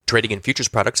Trading in futures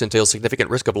products entails significant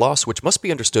risk of loss, which must be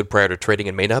understood prior to trading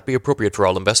and may not be appropriate for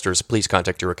all investors. Please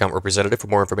contact your account representative for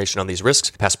more information on these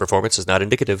risks. Past performance is not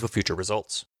indicative of future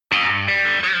results.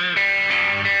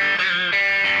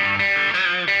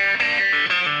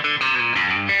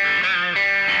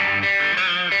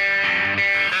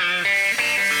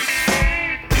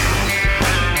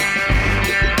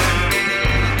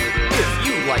 If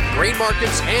you like grain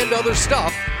markets and other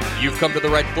stuff, you've come to the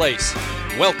right place.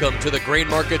 Welcome to the Grain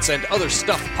Markets and Other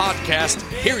Stuff podcast.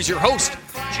 Here's your host,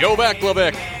 Joe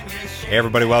Vaclavic. Hey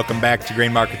everybody, welcome back to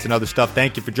Grain Markets and Other Stuff.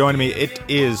 Thank you for joining me. It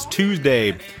is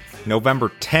Tuesday,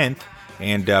 November 10th,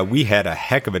 and we had a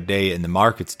heck of a day in the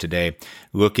markets today.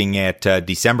 Looking at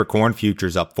December corn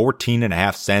futures up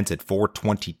 14.5 cents at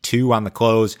 4.22 on the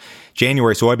close.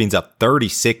 January soybeans up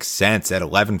 36 cents at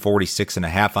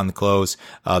 11.46.5 on the close.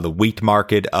 The wheat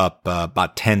market up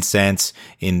about 10 cents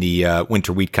in the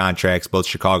winter wheat contracts, both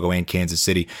Chicago and Kansas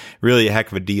City. Really a heck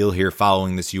of a deal here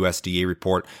following this USDA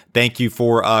report. Thank you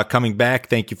for coming back.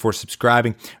 Thank you for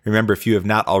subscribing. Remember, if you have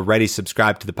not already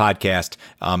subscribed to the podcast,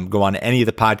 go on any of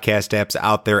the podcast apps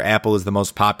out there. Apple is the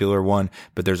most popular one,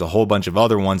 but there's a whole bunch of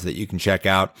other ones that you can check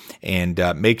out, and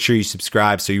make sure you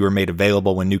subscribe so you are made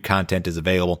available when new content is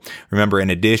available. Remember, in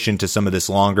addition to some of this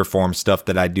longer form stuff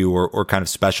that I do or kind of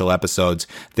special episodes,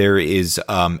 there is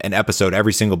an episode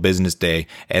every single business day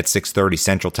at 6:30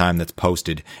 Central Time that's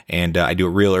posted, and I do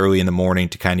it real early in the morning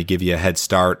to kind of give you a head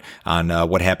start on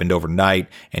what happened overnight,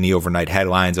 any overnight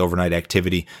headlines, overnight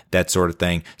activity, that sort of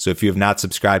thing. So if you have not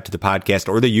subscribed to the podcast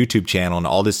or the YouTube channel, and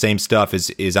all this same stuff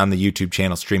is on the YouTube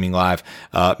channel streaming live,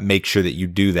 make sure that you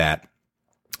do that.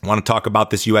 I want to talk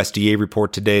about this USDA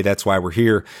report today. That's why we're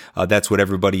here. That's what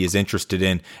everybody is interested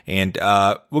in. And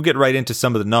we'll get right into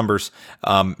some of the numbers.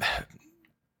 The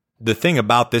thing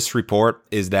about this report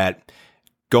is that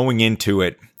going into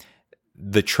it,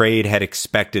 the trade had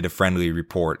expected a friendly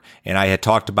report. And I had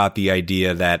talked about the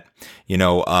idea that,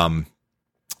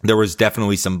 there was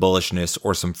definitely some bullishness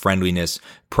or some friendliness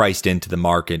priced into the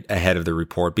market ahead of the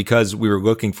report because we were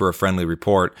looking for a friendly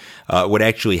report. What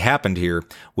actually happened here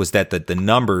was that the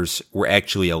numbers were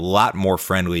actually a lot more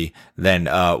friendly than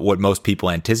what most people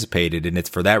anticipated, and it's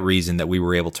for that reason that we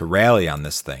were able to rally on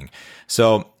this thing.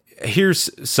 So here's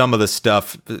some of the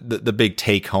stuff, the big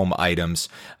take-home items.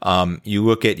 You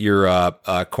look at your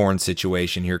corn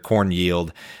situation here, corn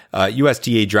yield.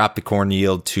 USDA dropped the corn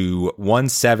yield to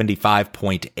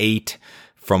 175.8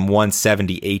 from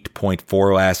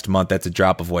 178.4 last month. That's a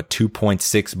drop of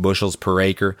 2.6 bushels per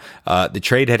acre. The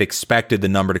trade had expected the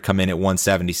number to come in at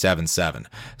 177.7.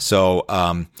 So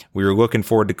we were looking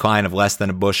for a decline of less than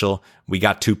a bushel. We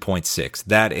got 2.6.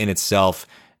 That in itself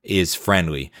is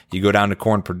friendly. You go down to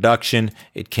corn production,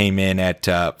 it came in at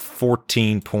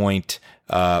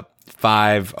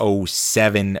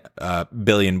 14.507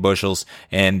 billion bushels,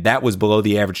 and that was below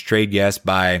the average trade guess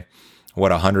by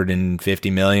 150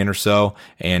 million or so,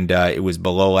 and it was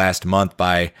below last month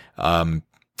by a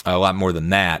lot more than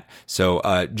that. So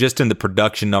just in the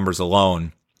production numbers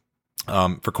alone,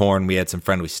 for corn, we had some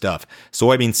friendly stuff.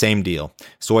 Soybean, same deal.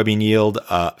 Soybean yield,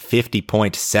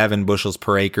 50.7 bushels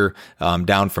per acre,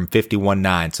 down from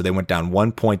 51.9. So they went down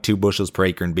 1.2 bushels per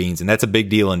acre in beans. And that's a big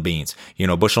deal in beans.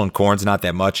 A bushel in corn's not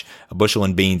that much. A bushel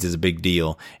in beans is a big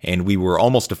deal. And we were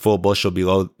almost a full bushel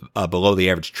below the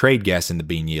average trade guess in the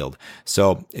bean yield.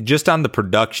 So just on the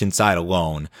production side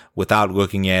alone, without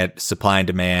looking at supply and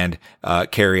demand,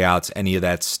 carryouts, any of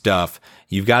that stuff,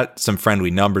 you've got some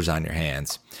friendly numbers on your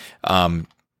hands.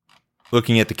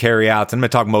 Looking at the carryouts, I'm going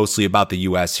to talk mostly about the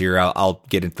U.S. here. I'll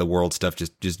get into the world stuff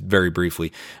just very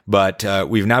briefly. But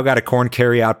we've now got a corn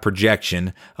carryout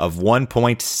projection of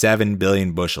 1.7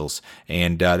 billion bushels,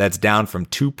 and that's down from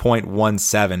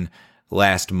 2.17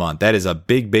 last month. That is a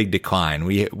big decline.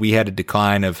 We had a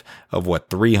decline of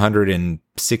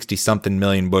 360 something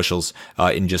million bushels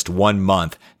in just 1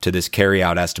 month to this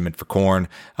carryout estimate for corn.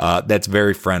 That's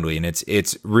very friendly, and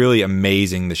it's really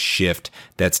amazing the shift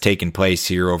that's taken place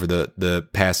here over the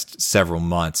past several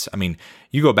months. I mean,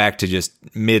 you go back to just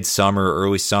midsummer,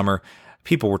 early summer,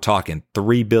 people were talking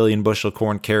 3 billion bushel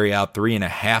corn carryout,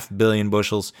 3.5 billion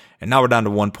bushels, and now we're down to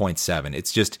 1.7.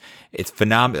 It's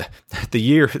phenomenal.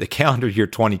 The calendar year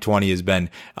 2020 has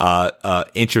been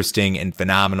interesting and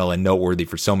phenomenal and noteworthy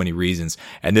for so many reasons,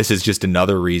 and this is just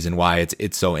another reason why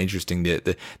it's so interesting.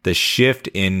 The shift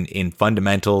in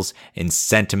fundamentals and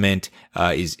sentiment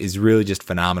is really just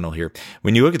phenomenal here.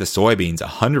 When you look at the soybeans,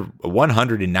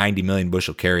 190 million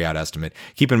bushel carryout estimate.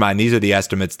 Keep in mind, these are the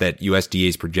estimates that USDA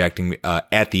is projecting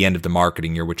at the end of the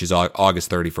marketing year, which is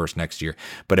August 31st next year.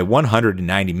 But at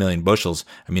 190 million million bushels.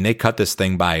 I mean, they cut this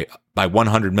thing by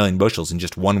 100 million bushels in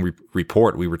just one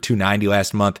report. We were 290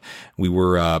 last month. We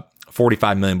were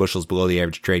 45 million bushels below the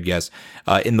average trade guess.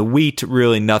 In the wheat,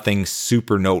 really nothing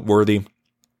super noteworthy.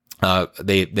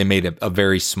 They made a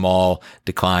very small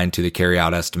decline to the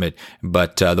carryout estimate,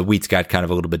 but the wheat's got kind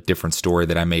of a little bit different story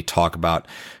that I may talk about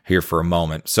here for a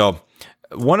moment. So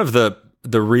one of the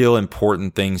real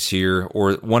important things here,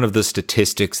 or one of the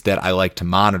statistics that I like to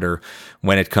monitor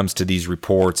when it comes to these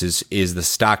reports is the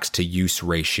stocks to use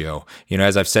ratio. You know,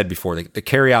 as I've said before, the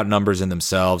carryout numbers in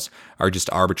themselves are just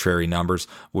arbitrary numbers.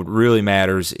 What really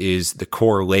matters is the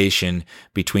correlation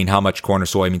between how much corn or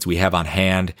soybeans we have on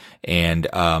hand and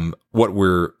what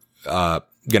we're going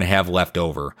to have left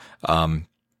over.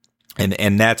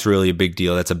 And that's really a big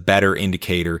deal. That's a better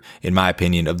indicator, in my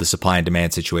opinion, of the supply and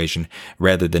demand situation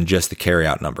rather than just the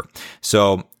carryout number.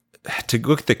 So to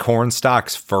look at the corn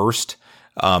stocks first,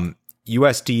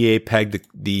 USDA pegged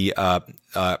the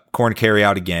corn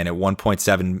carryout again at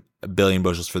 1.7 billion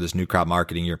bushels for this new crop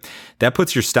marketing year. That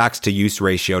puts your stocks to use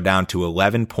ratio down to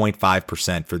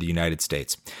 11.5% for the United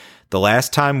States. The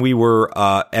last time we were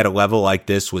at a level like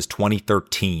this was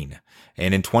 2013.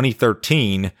 And in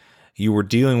 2013, you were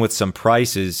dealing with some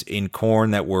prices in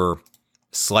corn that were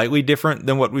slightly different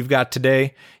than what we've got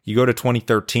today. You go to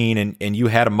 2013 and you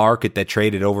had a market that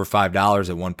traded over $5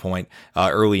 at one point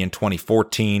early in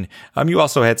 2014. You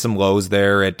also had some lows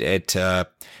there at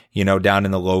down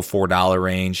in the low $4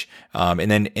 range.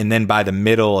 And then by the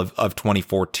middle of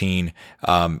 2014,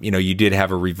 you did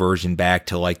have a reversion back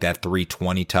to like that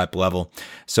 320 type level.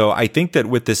 So I think that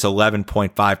with this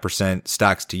 11.5%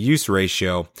 stocks to use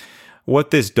ratio,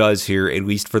 what this does here, at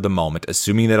least for the moment,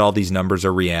 assuming that all these numbers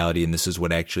are reality and this is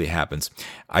what actually happens,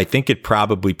 I think it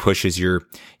probably pushes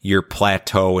your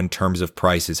plateau in terms of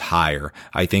prices higher.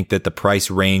 I think that the price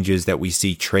ranges that we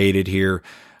see traded here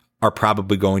are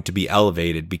probably going to be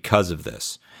elevated because of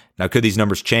this. Now, could these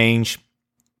numbers change?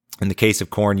 In the case of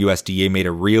corn, USDA made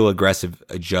a real aggressive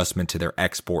adjustment to their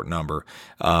export number.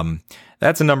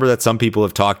 That's a number that some people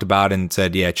have talked about and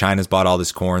said, yeah, China's bought all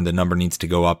this corn. The number needs to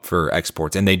go up for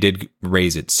exports. And they did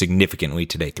raise it significantly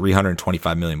today,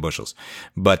 325 million bushels.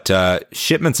 But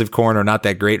shipments of corn are not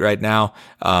that great right now.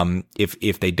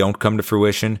 If they don't come to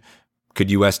fruition, could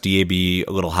USDA be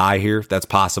a little high here? That's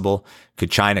possible.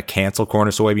 Could China cancel corn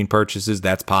or soybean purchases?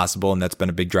 That's possible, and that's been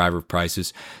a big driver of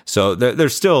prices. So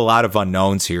there's still a lot of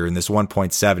unknowns here, and this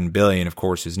 1.7 billion, of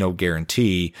course, is no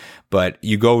guarantee. But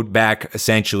you go back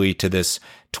essentially to this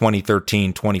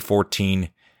 2013, 2014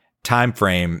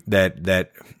 timeframe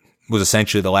that was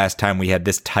essentially the last time we had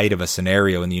this tight of a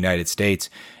scenario in the United States.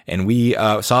 And we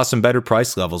saw some better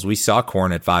price levels. We saw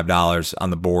corn at $5 on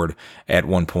the board at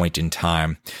one point in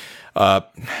time. To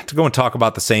go and talk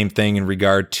about the same thing in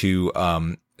regard to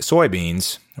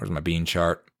soybeans. Where's my bean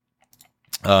chart?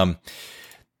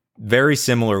 Very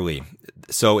similarly.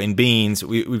 So in beans,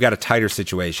 we've got a tighter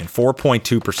situation,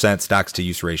 4.2% stocks to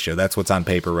use ratio. That's what's on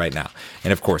paper right now.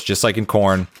 And of course, just like in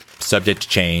corn, subject to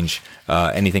change.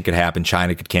 Anything could happen.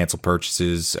 China could cancel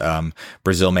purchases.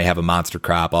 Brazil may have a monster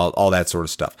crop, all that sort of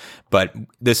stuff. But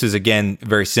this is, again,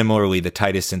 very similarly the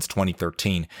tightest since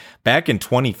 2013. Back in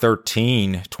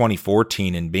 2013,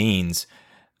 2014 in beans,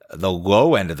 the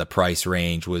low end of the price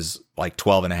range was like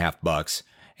 $12.50,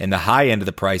 and the high end of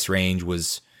the price range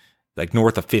was like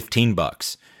north of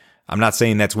 $15. I'm not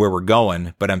saying that's where we're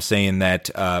going, but I'm saying that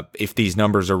if these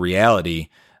numbers are reality,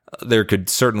 there could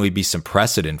certainly be some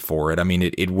precedent for it. I mean,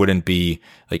 it wouldn't be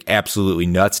like absolutely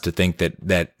nuts to think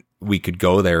that we could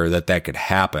go there, or that could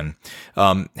happen.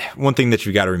 One thing that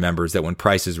you got to remember is that when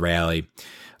prices rally,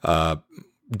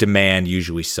 demand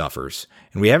usually suffers.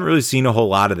 And we haven't really seen a whole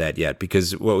lot of that yet,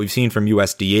 because what we've seen from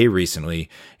USDA recently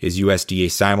is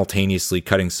USDA simultaneously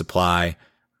cutting supply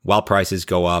while prices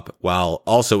go up, while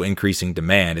also increasing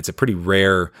demand. It's a pretty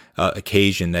rare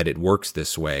occasion that it works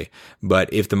this way.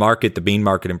 But if the market, the bean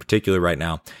market in particular right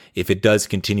now, if it does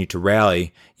continue to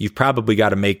rally, you've probably got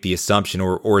to make the assumption,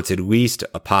 or it's at least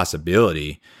a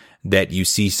possibility, that you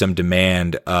see some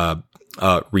demand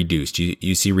reduced.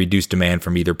 You see reduced demand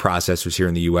from either processors here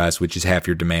in the U.S., which is half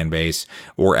your demand base,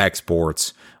 or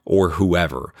exports, or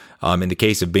whoever. In the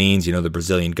case of beans, the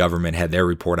Brazilian government had their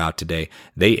report out today.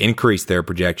 They increased their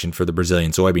projection for the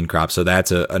Brazilian soybean crop. So that's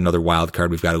another wild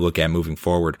card we've got to look at moving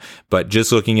forward. But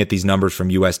just looking at these numbers from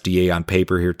USDA on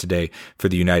paper here today for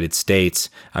the United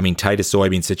States, I mean, tightest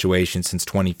soybean situation since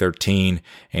 2013.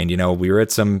 And, we were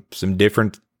at some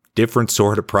different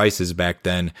sort of prices back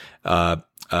then,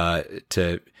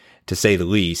 to say the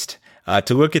least.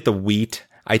 To look at the wheat,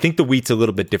 I think the wheat's a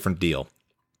little bit different deal.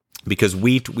 because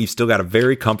wheat, we've still got a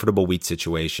very comfortable wheat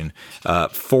situation,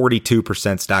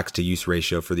 42% stocks to use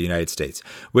ratio for the United States,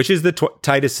 which is the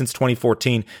tightest since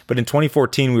 2014. But in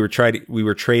 2014, we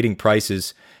were trading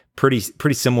prices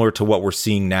pretty similar to what we're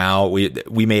seeing now.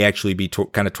 We may actually be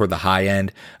kind of toward the high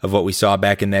end of what we saw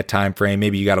back in that time frame.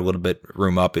 Maybe you got a little bit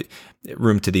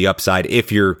room to the upside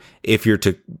if you're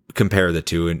to compare the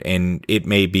two, and it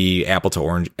may be apples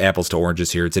to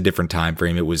oranges here. It's a different time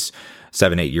frame. It was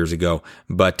 7-8 years ago,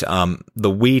 but the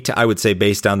wheat, I would say,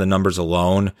 based on the numbers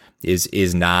alone,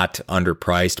 is not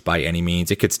underpriced by any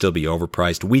means. It could still be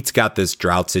overpriced. Wheat's got this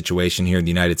drought situation here in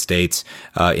the United States,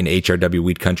 in HRW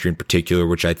wheat country in particular,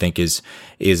 which I think is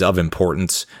of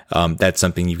importance. That's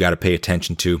something you've got to pay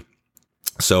attention to.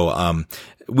 So,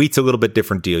 wheat's a little bit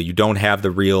different deal. You don't have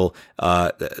the real,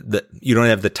 you don't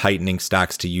have the tightening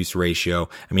stocks to use ratio.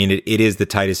 I mean, it is the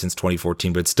tightest since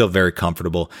 2014, but it's still very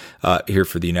comfortable, here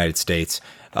for the United States.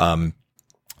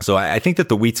 So I think that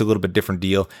the wheat's a little bit different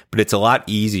deal, but it's a lot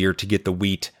easier to get the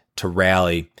wheat to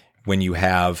rally when you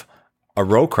have a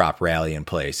row crop rally in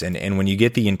place. And when you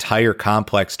get the entire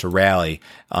complex to rally,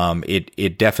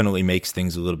 it definitely makes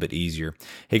things a little bit easier.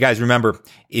 Hey guys, remember,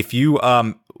 if you,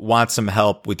 want some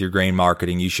help with your grain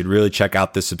marketing, you should really check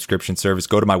out this subscription service.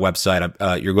 Go to my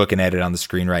website. You're looking at it on the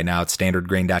screen right now. It's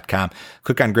standardgrain.com.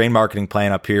 Click on grain marketing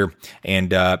plan up here.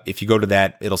 And, if you go to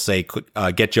that, it'll say,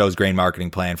 get Joe's grain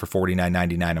marketing plan for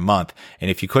 $49.99 a month.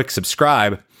 And if you click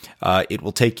subscribe, it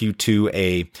will take you to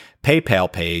a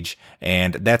PayPal page,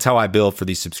 and that's how I bill for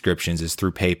these subscriptions, is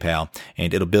through PayPal,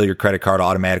 and it'll bill your credit card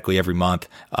automatically every month.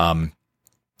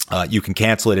 You can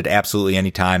cancel it at absolutely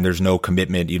any time. There's no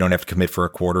commitment. You don't have to commit for a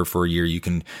quarter, for a year. You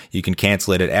can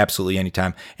cancel it at absolutely any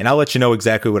time. And I'll let you know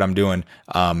exactly what I'm doing,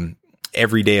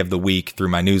 every day of the week through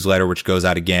my newsletter, which goes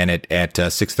out again at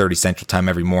 6:30 Central Time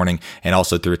every morning, and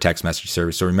also through a text message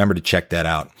service. So remember to check that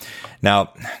out.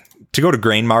 Now, to go to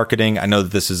grain marketing, I know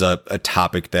that this is a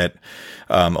topic that,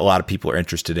 a lot of people are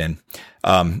interested in.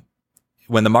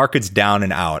 When the market's down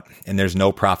and out and there's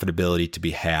no profitability to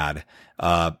be had,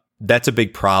 that's a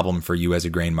big problem for you as a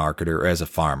grain marketer or as a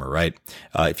farmer, right?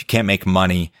 If you can't make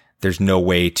money, there's no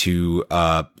way to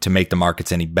make the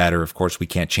markets any better. Of course, we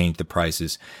can't change the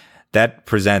prices. That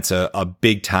presents a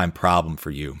big time problem for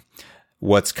you.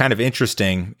 What's kind of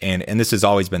interesting, and this has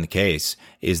always been the case,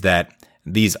 is that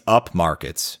these up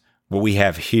markets, what we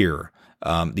have here,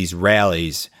 these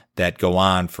rallies that go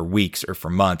on for weeks or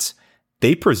for months,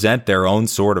 they present their own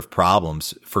sort of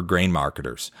problems for grain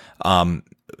marketers.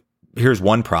 Here's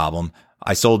one problem.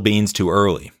 I sold beans too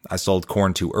early. I sold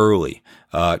corn too early.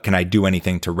 Can I do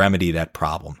anything to remedy that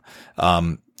problem?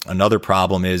 Another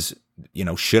problem is,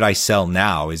 should I sell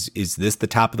now? Is this the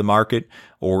top of the market,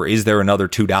 or is there another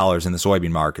 $2 in the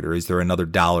soybean market, or is there another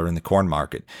 $1 in the corn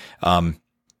market?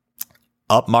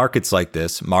 Up markets like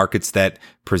this, markets that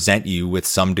present you with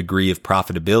some degree of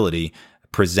profitability,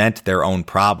 present their own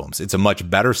problems. It's a much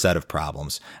better set of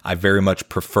problems. I very much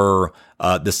prefer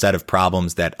the set of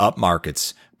problems that up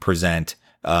markets present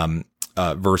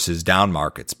versus down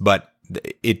markets. But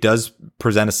it does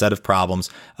present a set of problems.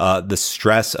 The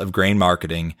stress of grain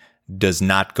marketing does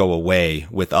not go away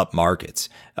with up markets.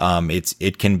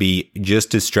 It can be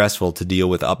just as stressful to deal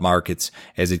with up markets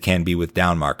as it can be with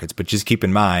down markets. But just keep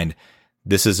in mind,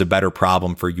 this is a better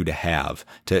problem for you to have,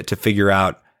 to figure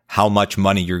out how much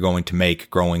money you're going to make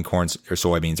growing corn or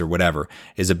soybeans or whatever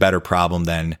is a better problem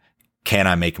than can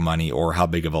I make money or how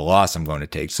big of a loss I'm going to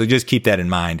take. So just keep that in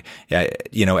mind.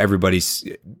 Everybody's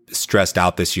stressed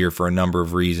out this year for a number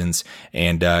of reasons,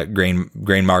 and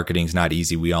grain marketing is not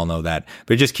easy. We all know that.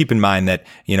 But just keep in mind that,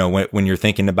 when you're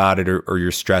thinking about it or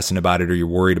you're stressing about it or you're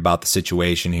worried about the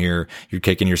situation here, you're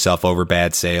kicking yourself over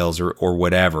bad sales or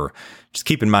whatever, just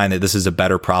keep in mind that this is a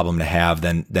better problem to have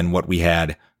than what we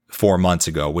had 4 months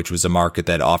ago, which was a market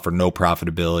that offered no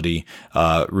profitability,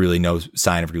 really no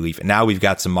sign of relief. And now we've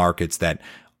got some markets that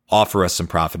offer us some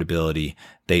profitability.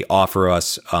 They offer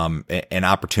us an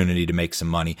opportunity to make some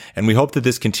money. And we hope that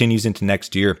this continues into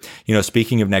next year.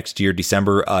 Speaking of next year,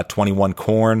 December 21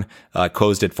 corn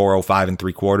closed at 405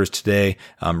 3/4 today.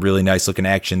 Really nice looking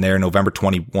action there. November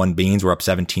 21 beans were up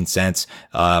 17 cents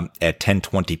at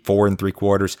 1024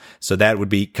 3/4. So that would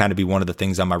be one of the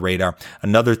things on my radar.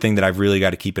 Another thing that I've really got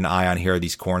to keep an eye on here are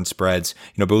these corn spreads.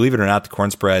 Believe it or not, the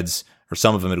corn spreads, or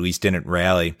some of them at least, didn't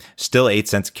rally. Still 8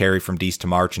 cents a carry from Dece to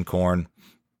March in corn.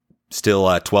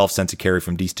 Still 12 cents a carry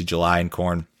from Dece to July in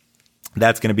corn.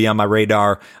 That's going to be on my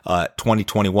radar.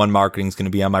 2021 marketing is going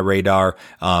to be on my radar.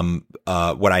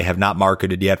 What I have not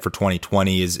marketed yet for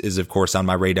 2020 is of course on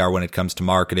my radar when it comes to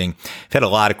marketing. I've had a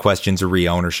lot of questions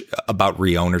about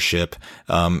re-ownership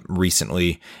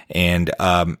recently, and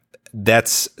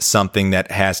that's something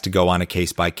that has to go on a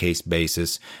case by case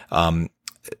basis. One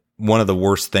of the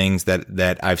worst things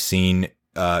that I've seen,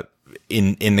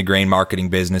 in the grain marketing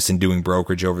business and doing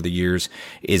brokerage over the years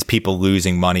is people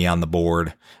losing money on the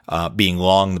board, being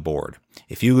long the board.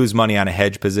 If you lose money on a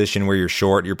hedge position where you're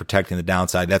short, you're protecting the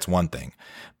downside, that's one thing.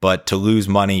 But to lose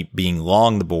money being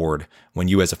long the board when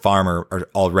you as a farmer are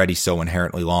already so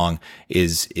inherently long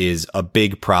is a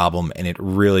big problem, and it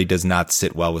really does not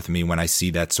sit well with me when I see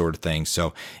that sort of thing.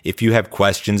 So if you have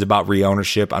questions about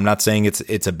reownership, I'm not saying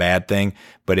it's a bad thing,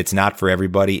 but it's not for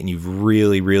everybody, and you've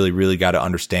really, really, really got to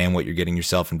understand what you're getting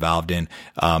yourself involved in.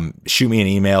 Shoot me an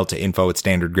email to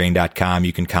info@standardgrain.com.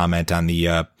 You can comment on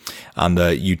the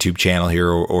YouTube channel here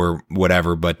or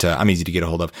whatever, but I'm easy to get a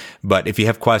hold of. But if you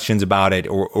have questions about it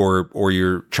or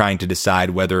you're trying to decide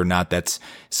whether or not that's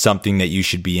something that you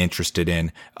should be interested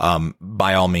in,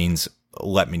 by all means,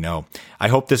 let me know. I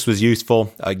hope this was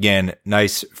useful. Again,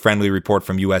 nice friendly report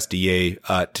from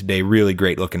USDA today. Really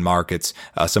great looking markets.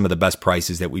 Some of the best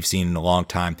prices that we've seen in a long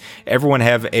time. Everyone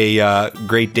have a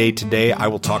great day today. I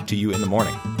will talk to you in the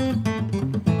morning.